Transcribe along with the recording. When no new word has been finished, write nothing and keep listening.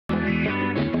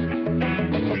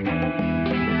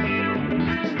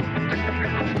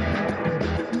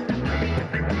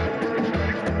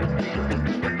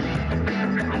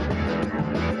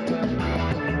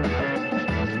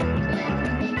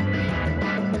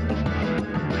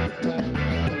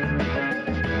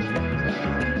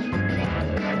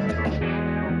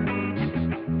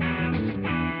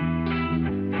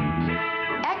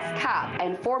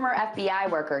former FBI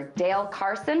worker Dale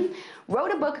Carson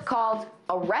wrote a book called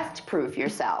Arrest Proof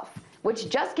Yourself, which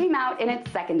just came out in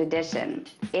its second edition.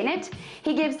 In it,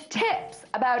 he gives tips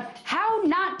about how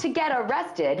not to get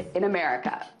arrested in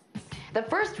America. The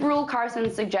first rule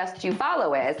Carson suggests you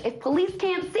follow is, if police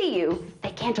can't see you, they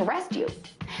can't arrest you.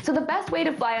 So the best way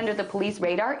to fly under the police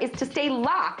radar is to stay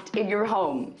locked in your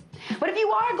home. But if you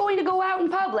are going to go out in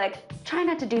public, try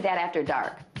not to do that after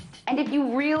dark. And if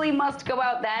you really must go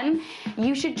out then,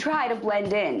 you should try to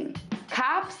blend in.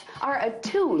 Cops are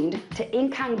attuned to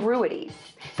incongruity.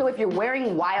 So if you're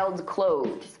wearing wild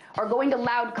clothes, or going to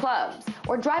loud clubs,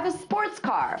 or drive a sports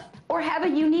car, or have a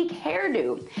unique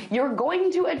hairdo, you're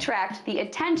going to attract the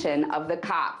attention of the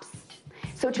cops.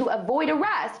 So to avoid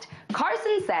arrest,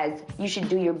 Carson says you should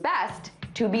do your best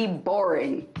to be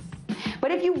boring.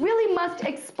 But if you really must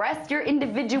express your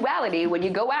individuality when you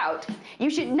go out, you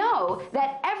should know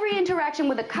that every interaction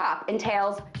with a cop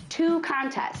entails two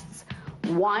contests.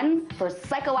 One for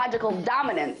psychological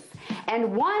dominance,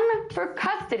 and one for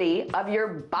custody of your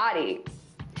body.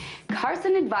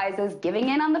 Carson advises giving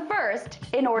in on the first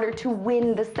in order to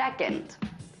win the second.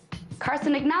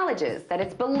 Carson acknowledges that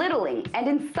it's belittling and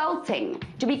insulting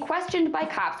to be questioned by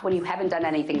cops when you haven't done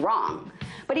anything wrong.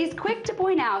 But he's quick to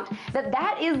point out that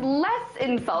that is less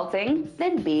insulting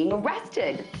than being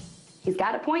arrested. He's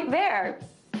got a point there.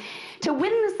 To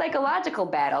win the psychological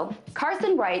battle,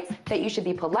 Carson writes that you should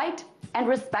be polite and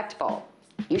respectful.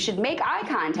 You should make eye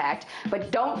contact,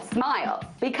 but don't smile,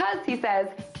 because, he says,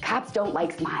 cops don't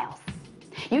like smiles.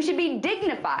 You should be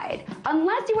dignified,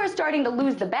 unless you are starting to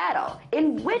lose the battle,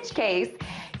 in which case,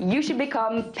 you should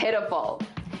become pitiful.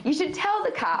 You should tell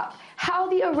the cop how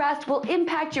the arrest will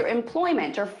impact your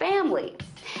employment or family.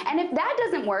 And if that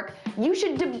doesn't work, you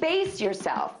should debase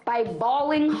yourself by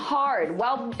bawling hard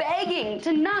while begging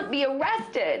to not be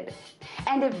arrested.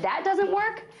 And if that doesn't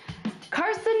work,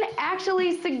 Carson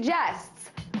actually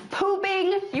suggests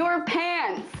pooping your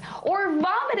pants or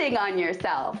vomiting on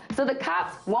yourself so the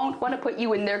cops won't want to put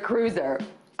you in their cruiser.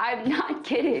 I'm not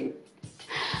kidding.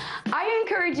 I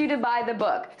encourage you to buy the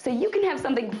book so you can have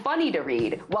something funny to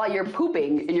read while you're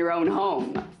pooping in your own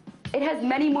home. It has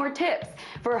many more tips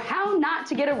for how not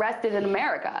to get arrested in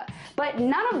America, but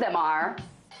none of them are,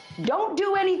 don't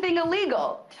do anything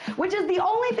illegal, which is the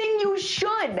only thing you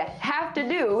should have to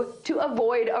do to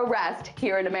avoid arrest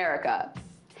here in America.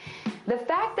 The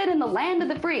fact that in the land of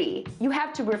the free, you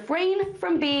have to refrain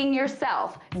from being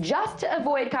yourself just to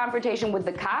avoid confrontation with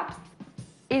the cops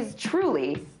is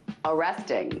truly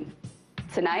arresting.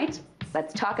 Tonight,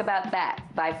 let's talk about that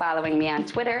by following me on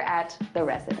Twitter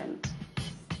 @TheResident.